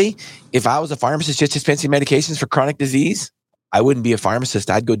honestly, if I was a pharmacist just dispensing medications for chronic disease, I wouldn't be a pharmacist.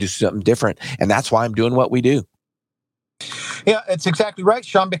 I'd go do something different. And that's why I'm doing what we do. Yeah, it's exactly right,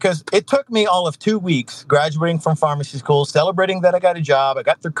 Shawn, because it took me all of 2 weeks graduating from pharmacy school, celebrating that I got a job, I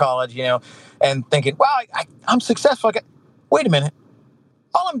got through college, and thinking, wow, I'm successful. Wait a minute.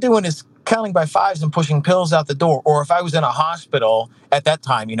 All I'm doing is counting by fives and pushing pills out the door. Or if I was in a hospital at that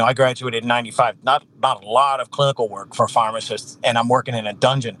time, I graduated in 95, not a lot of clinical work for pharmacists, and I'm working in a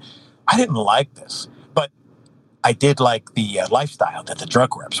dungeon. I didn't like this, but I did like the lifestyle that the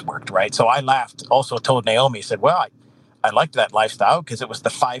drug reps worked, right? So I laughed, also told Naomi, said, well, I liked that lifestyle because it was the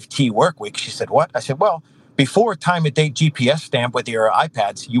 5T work week. She said, what? I said, well, before time and date GPS stamp with your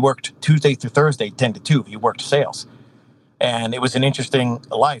iPads, you worked Tuesday through Thursday, 10 to 2. You worked sales. And it was an interesting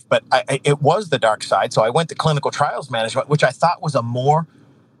life, but it was the dark side. So I went to clinical trials management, which I thought was a more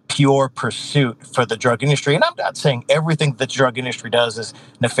pure pursuit for the drug industry. And I'm not saying everything the drug industry does is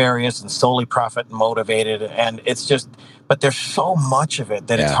nefarious and solely profit motivated. And it's just, but there's so much of it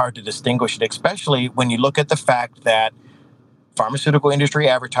that it's hard to distinguish it, especially when you look at the fact that pharmaceutical industry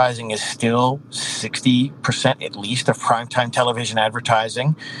advertising is still 60% at least of primetime television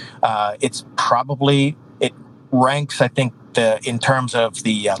advertising. It ranks, I think, in terms of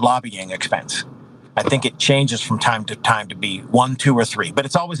the lobbying expense. I think it changes from time to time to be 1, 2, or 3, but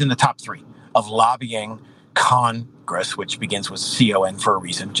it's always in the top 3 of lobbying Congress, which begins with CON for a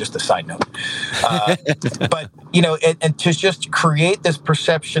reason, just a side note. But, and to just create this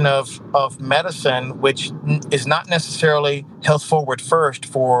perception of medicine, which is not necessarily health forward first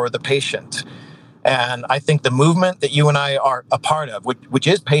for the patient. And I think the movement that you and I are a part of, which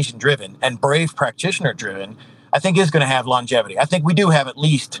is patient driven and brave practitioner driven, I think is going to have longevity. I think we do have at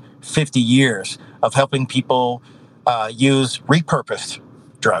least 50 years of helping people use repurposed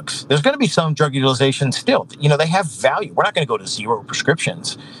drugs. There's going to be some drug utilization still. They have value. We're not going to go to zero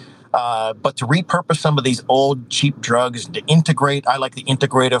prescriptions. But to repurpose some of these old cheap drugs, to integrate, I like the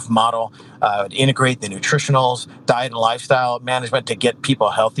integrative model, to integrate the nutritionals, diet and lifestyle management to get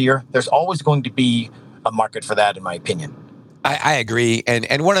people healthier. There's always going to be a market for that, in my opinion. I agree.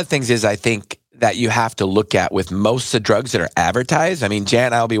 And one of the things is, I think, that you have to look at with most of the drugs that are advertised. I mean, Jan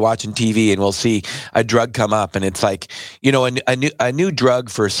and I will be watching TV and we'll see a drug come up and it's like, a new drug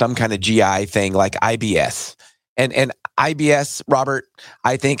for some kind of GI thing like IBS. And IBS, Robert,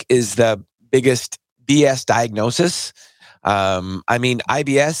 I think is the biggest BS diagnosis.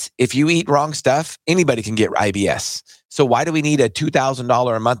 IBS, if you eat wrong stuff, anybody can get IBS. So why do we need a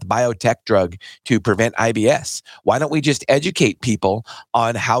 $2,000 a month biotech drug to prevent IBS? Why don't we just educate people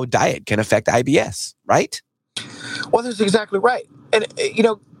on how diet can affect IBS, right? Well, that's exactly right. And,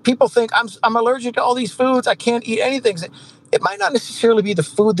 people think I'm allergic to all these foods. I can't eat anything. It might not necessarily be the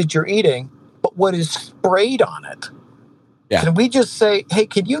food that you're eating, but what is sprayed on it. Yeah. Can we just say, hey,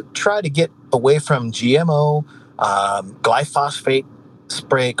 can you try to get away from GMO, glyphosate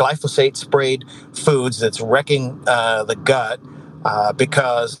sprayed foods that's wrecking the gut?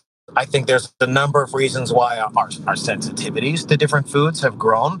 Because I think there's a number of reasons why our sensitivities to different foods have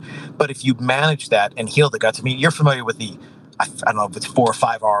grown. But if you manage that and heal the gut, you're familiar with I don't know if it's 4 or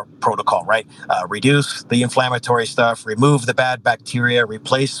 5 hour protocol, right? Reduce the inflammatory stuff, remove the bad bacteria,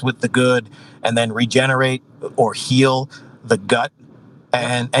 replace with the good, and then regenerate or heal the gut.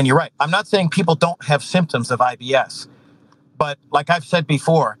 And you're right. I'm not saying people don't have symptoms of IBS, but like I've said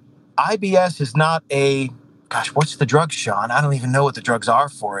before, IBS is not what's the drug, Shawn? I don't even know what the drugs are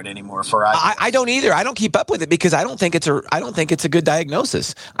for it anymore. For IBS. I don't either. I don't keep up with it because I don't think it's a good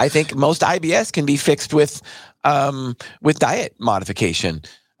diagnosis. I think most IBS can be fixed with diet modification.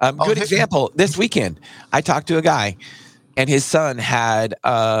 Good example. This weekend, I talked to a guy, and his son had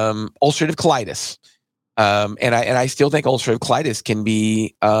ulcerative colitis, and I still think ulcerative colitis can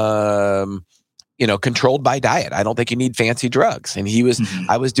be controlled by diet. I don't think you need fancy drugs. And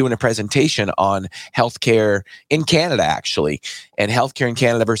I was doing a presentation on healthcare in Canada, actually, and healthcare in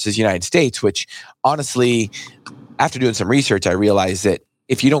Canada versus United States, which honestly, after doing some research, I realized that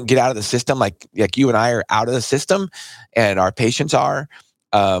if you don't get out of the system, like you and I are out of the system and our patients are,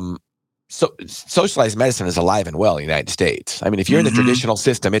 so socialized medicine is alive and well in the United States. I mean, if you're in the traditional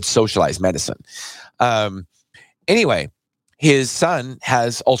system, it's socialized medicine. Anyway, his son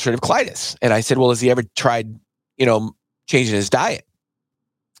has ulcerative colitis. And I said, well, has he ever tried, changing his diet.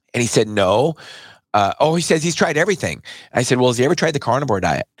 And he said, no. He says he's tried everything. I said, well, has he ever tried the carnivore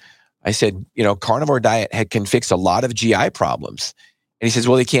diet? I said, carnivore diet can fix a lot of GI problems. And he says,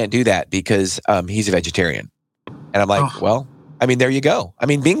 well, he can't do that because he's a vegetarian. And I'm like, well, there you go.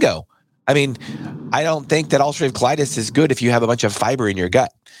 Bingo. I don't think that ulcerative colitis is good if you have a bunch of fiber in your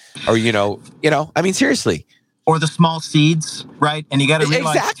gut or, seriously. Or the small seeds, right? And you got to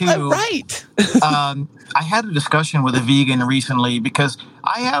realize exactly, too. Right. I had a discussion with a vegan recently because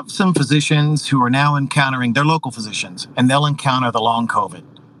I have some physicians who are now encountering, they're local physicians, and they'll encounter the long COVID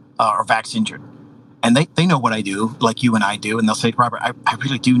or vax injured. And they know what I do, like you and I do. And they'll say, Robert, I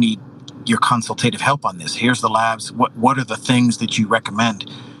really do need your consultative help on this. Here's the labs. What are the things that you recommend?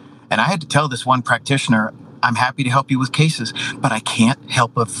 And I had to tell this one practitioner, I'm happy to help you with cases, but I can't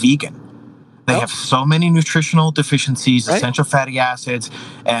help a vegan. They have so many nutritional deficiencies, right? Essential fatty acids,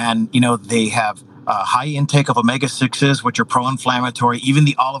 and, they have high intake of omega-6s, which are pro-inflammatory. Even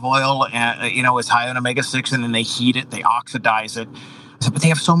the olive oil, is high on omega-6, and then they heat it, they oxidize it. But they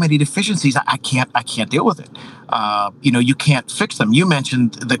have so many deficiencies, I can't deal with it. You can't fix them. You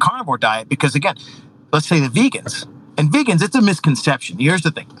mentioned the carnivore diet because, again, let's say the vegans. And vegans, it's a misconception. Here's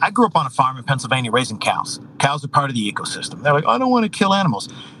the thing. I grew up on a farm in Pennsylvania raising cows. Cows are part of the ecosystem. They're like, I don't want to kill animals.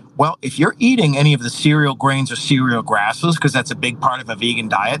 Well, if you're eating any of the cereal grains or cereal grasses, because that's a big part of a vegan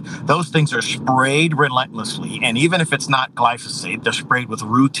diet, those things are sprayed relentlessly. And even if it's not glyphosate, they're sprayed with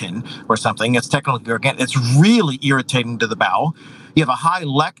rutin or something. It's technically organic. It's really irritating to the bowel. You have a high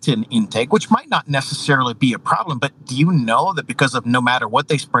lectin intake, which might not necessarily be a problem. But do you know that because of no matter what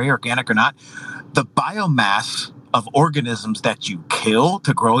they spray, organic or not, the biomass of organisms that you kill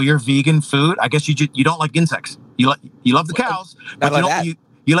to grow your vegan food, I guess you don't like insects. You love the cows, but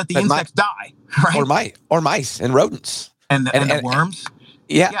you let the insects die, right? Or mice and rodents and the worms.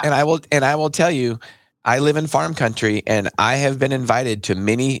 Yeah, and I will tell you, I live in farm country, and I have been invited to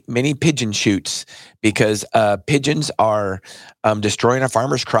many pigeon shoots because pigeons are destroying a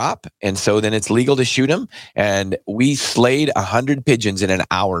farmer's crop, and so then it's legal to shoot them. And we slayed 100 pigeons in an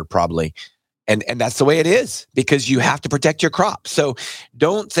hour, probably. And that's the way it is because you have to protect your crop. So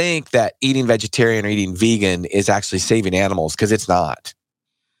don't think that eating vegetarian or eating vegan is actually saving animals because it's not.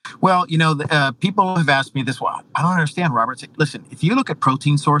 Well, people have asked me this. Well, I don't understand, Robert. Listen, if you look at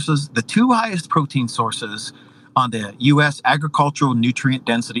protein sources, the two highest protein sources on the U.S. Agricultural Nutrient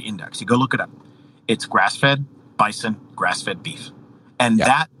Density Index, you go look it up. It's grass-fed bison, grass-fed beef. And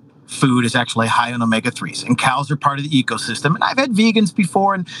that food is actually high on omega-3s. And cows are part of the ecosystem. And I've had vegans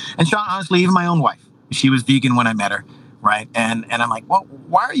before. And Shawn, honestly, even my own wife, she was vegan when I met her, right? And I'm like, well,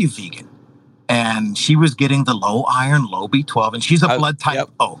 why are you vegan? And she was getting the low iron, low B12, and she's a blood type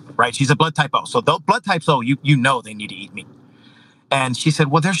O, right? She's a blood type O. So those blood types O, you know they need to eat meat. And she said,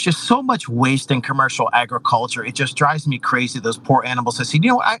 well, there's just so much waste in commercial agriculture. It just drives me crazy, those poor animals. I said,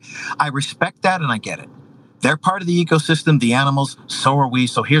 I respect that and I get it. They're part of the ecosystem, the animals, so are we.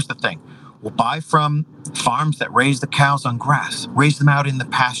 So here's the thing. We'll buy from farms that raise the cows on grass, raise them out in the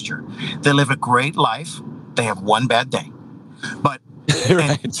pasture. They live a great life. They have one bad day. But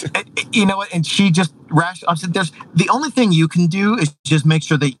right. And she just I said, the only thing you can do is just make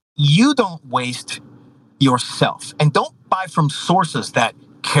sure that you don't waste yourself, and don't buy from sources that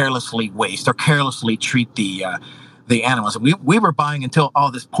carelessly waste or carelessly treat the animals. We were buying until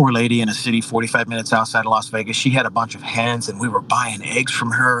this poor lady in a city 45 minutes outside of Las Vegas. She had a bunch of hens, and we were buying eggs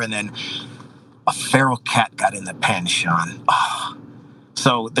from her, and then a feral cat got in the pen, Shawn.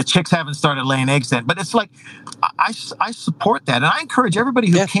 So the chicks haven't started laying eggs then, but it's like I support that, and I encourage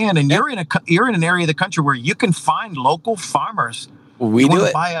everybody who can. And you're in an area of the country where you can find local farmers. We do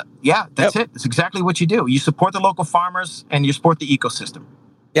it. That's it. It's exactly what you do. You support the local farmers, and you support the ecosystem.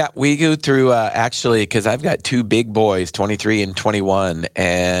 Yeah, we go through actually because I've got two big boys, 23 and 21,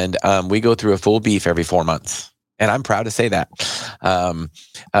 and we go through a full beef every 4 months. And I'm proud to say that.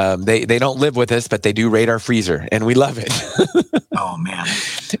 They don't live with us, but they do raid our freezer, and we love it. Oh man!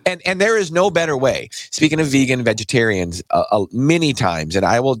 And there is no better way. Speaking of vegan vegetarians, many times, and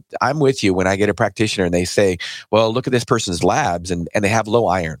I'm with you when I get a practitioner and they say, "Well, look at this person's labs, and they have low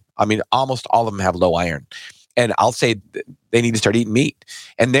iron." I mean, almost all of them have low iron, and I'll say they need to start eating meat.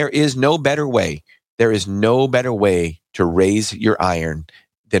 And there is no better way. There is no better way to raise your iron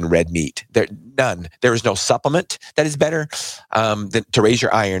than red meat. None. There is no supplement that is better than to raise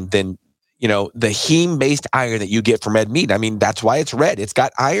your iron than the heme-based iron that you get from red meat. I mean, that's why it's red. It's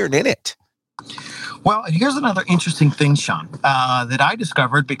got iron in it. Well, here's another interesting thing, Shawn, that I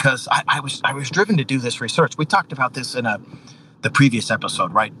discovered because I was driven to do this research. We talked about this in the previous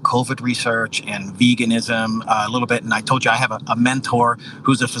episode, right? COVID research and veganism a little bit. And I told you I have a mentor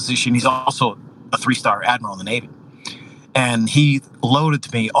who's a physician. He's also a 3-star admiral in the Navy. And he loaded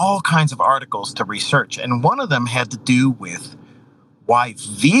to me all kinds of articles to research. And one of them had to do with why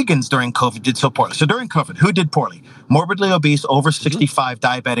vegans during COVID did so poorly. So during COVID, who did poorly? Morbidly obese, over 65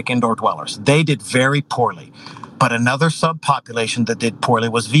 diabetic indoor dwellers. They did very poorly. But another subpopulation that did poorly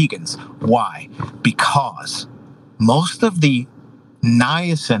was vegans. Why? Because most of the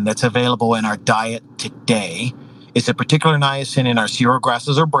niacin that's available in our diet today is a particular niacin in our cereal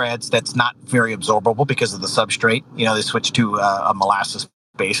grasses or breads that's not very absorbable because of the substrate. They switched to a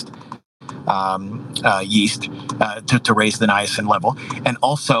molasses-based yeast to raise the niacin level. And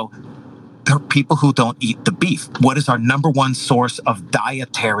also, there are people who don't eat the beef. What is our number one source of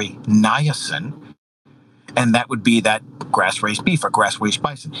dietary niacin? And that would be that grass-raised beef or grass-raised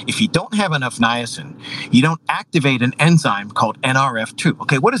bison. If you don't have enough niacin, you don't activate an enzyme called NRF2.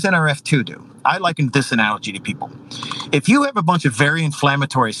 Okay, what does NRF2 do? I liken this analogy to people. If you have a bunch of very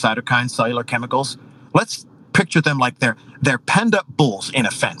inflammatory cytokines, cellular chemicals, let's picture them like they're penned up bulls in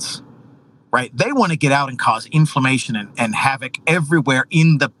a fence, right? They want to get out and cause inflammation and havoc everywhere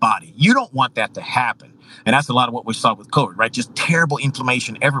in the body. You don't want that to happen. And that's a lot of what we saw with COVID, right? Just terrible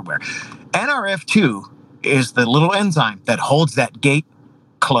inflammation everywhere. NRF2 is the little enzyme that holds that gate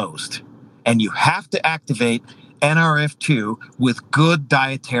closed. And you have to activate NRF2 with good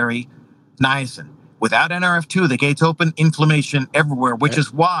dietary niacin. Without NRF2, the gate's open, inflammation everywhere, which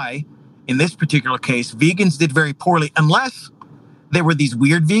is why, in this particular case, vegans did very poorly, unless there were these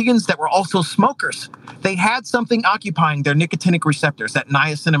weird vegans that were also smokers. They had something occupying their nicotinic receptors, that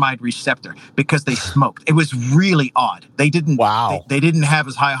niacinamide receptor, because they smoked. It was really odd. They didn't. Wow. They didn't have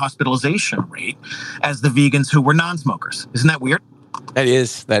as high a hospitalization rate as the vegans who were non-smokers. Isn't that weird? That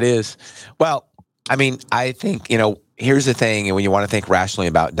is. Well, I mean, I think, here's the thing, and when you want to think rationally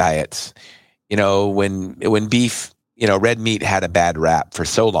about diets, when beef, red meat had a bad rap for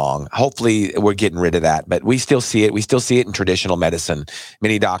so long. Hopefully we're getting rid of that, but we still see it. We still see it in traditional medicine.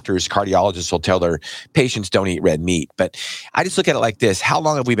 Many doctors, cardiologists will tell their patients don't eat red meat. But I just look at it like this. How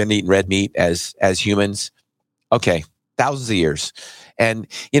long have we been eating red meat as humans? Okay, thousands of years. And,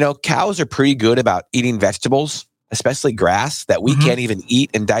 cows are pretty good about eating vegetables, especially grass that we can't even eat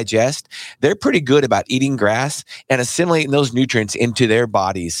and digest. They're pretty good about eating grass and assimilating those nutrients into their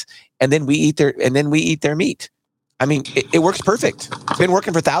bodies. And then we eat their meat. I mean, it works perfect. It's been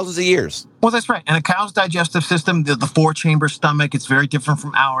working for thousands of years. Well, that's right. And a cow's digestive system, the four-chamber stomach, it's very different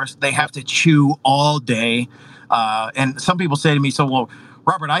from ours. They have to chew all day. And some people say to me, well,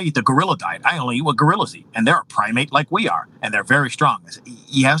 Robert, I eat the gorilla diet. I only eat what gorillas eat. And they're a primate like we are. And they're very strong. I say,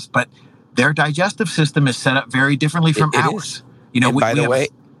 yes, but their digestive system is set up very differently from ours. And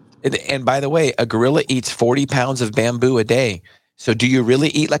by the way, a gorilla eats 40 pounds of bamboo a day. So do you really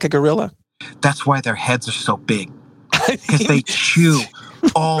eat like a gorilla? That's why their heads are so big. Because they chew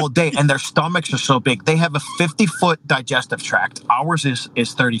all day and their stomachs are so big. They have a 50-foot digestive tract. Ours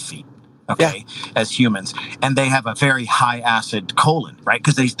is 30 feet, as humans. And they have a very high acid colon, right?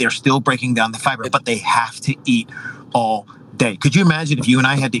 Because they're still breaking down the fiber, but they have to eat all day. Could you imagine if you and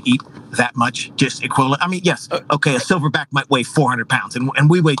I had to eat that much, just equivalent? I mean, yes, okay, a silverback might weigh 400 pounds and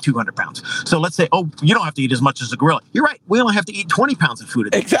we weigh 200 pounds. So let's say, you don't have to eat as much as a gorilla. You're right. We only have to eat 20 pounds of food a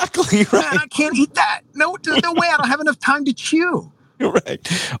day. Exactly right. Man, I can't eat that. No way. I don't have enough time to chew.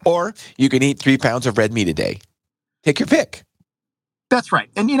 Right. Or you can eat 3 pounds of red meat a day. Take your pick. That's right.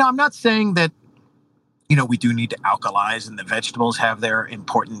 And, I'm not saying that, we do need to alkalize and the vegetables have their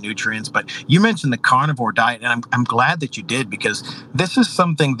important nutrients, but you mentioned the carnivore diet, and I'm glad that you did, because this is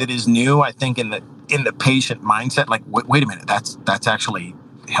something that is new, I think, in the patient mindset. Like, wait a minute, that's actually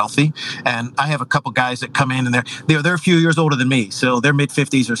healthy. And I have a couple guys that come in and they're a few years older than me. So they're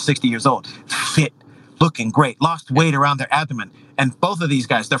mid-50s or 60 years old, fit, looking great, lost weight around their abdomen. And both of these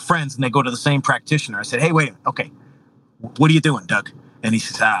guys, they're friends and they go to the same practitioner. I said, hey, wait, okay, what are you doing, Doug? And he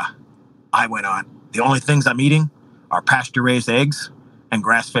says, I went on. The only things I'm eating are pasture-raised eggs and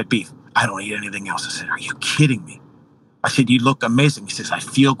grass-fed beef. I don't eat anything else. I said, are you kidding me? I said, you look amazing. He says, I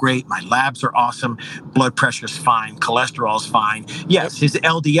feel great. My labs are awesome. Blood pressure's fine. Cholesterol's fine. Yes, his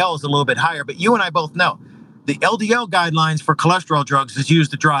LDL is a little bit higher, but you and I both know the LDL guidelines for cholesterol drugs is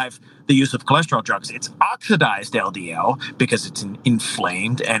used to drive the use of cholesterol drugs. It's oxidized LDL because it's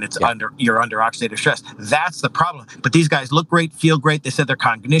inflamed and you're under oxidative stress. That's the problem. But these guys look great, feel great. They said their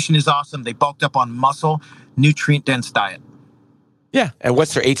cognition is awesome. They bulked up on muscle, nutrient-dense diet. Yeah. And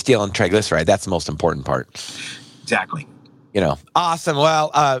what's their HDL and triglyceride? That's the most important part. Exactly. Awesome.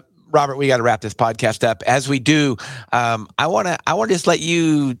 Well, Robert, we got to wrap this podcast up. As we do, I want to just let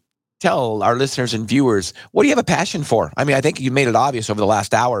you tell our listeners and viewers, what do you have a passion for? I mean, I think you made it obvious over the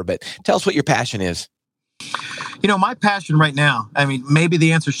last hour, but tell us what your passion is. My passion right now, I mean, maybe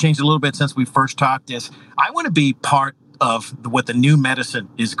the answer's changed a little bit since we first talked, is I want to be part of what the new medicine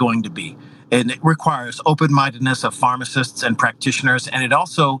is going to be. And it requires open-mindedness of pharmacists and practitioners, and it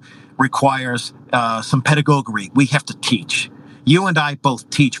also requires some pedagogy. We have to teach. You and I both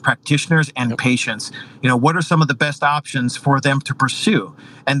teach practitioners and patients, what are some of the best options for them to pursue?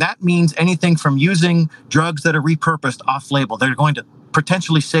 And that means anything from using drugs that are repurposed off-label, they're going to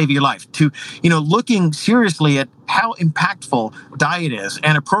potentially save your life, to, looking seriously at how impactful diet is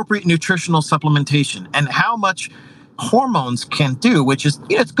and appropriate nutritional supplementation and how much hormones can do, which is,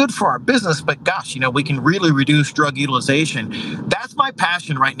 it's good for our business, but gosh, we can really reduce drug utilization. That's my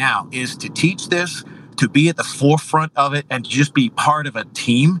passion right now, is to teach this, to be at the forefront of it, and to just be part of a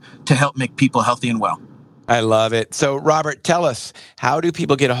team to help make people healthy and well. I love it. So, Robert, tell us, how do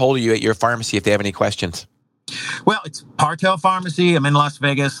people get a hold of you at your pharmacy if they have any questions? Well, it's Partell Pharmacy. I'm in Las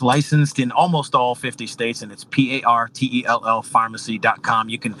Vegas, licensed in almost all 50 states, and it's PARTELL pharmacy.com.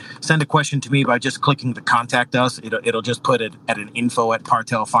 You can send a question to me by just clicking the contact us. It'll just put it at an info at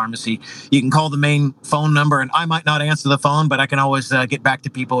Partell Pharmacy. You can call the main phone number, and I might not answer the phone, but I can always get back to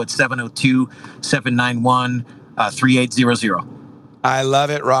people at 702-791-3800. I love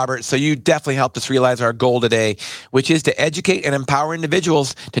it, Robert. So you definitely helped us realize our goal today, which is to educate and empower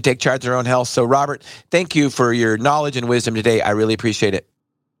individuals to take charge of their own health. So, Robert, thank you for your knowledge and wisdom today. I really appreciate it.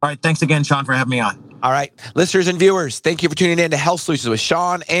 All right. Thanks again, Shawn, for having me on. All right. Listeners and viewers, thank you for tuning in to Health Solutions with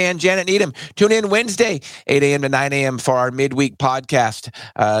Shawn and Janet Needham. Tune in Wednesday, 8 a.m. to 9 a.m. for our midweek podcast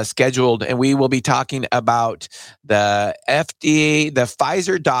scheduled. And we will be talking about the FDA, the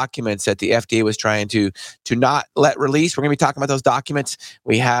Pfizer documents that the FDA was trying to not let release. We're going to be talking about those documents.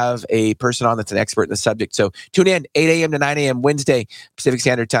 We have a person on that's an expert in the subject. So tune in 8 a.m. to 9 a.m. Wednesday, Pacific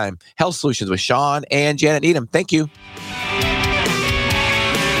Standard Time. Health Solutions with Shawn and Janet Needham. Thank you.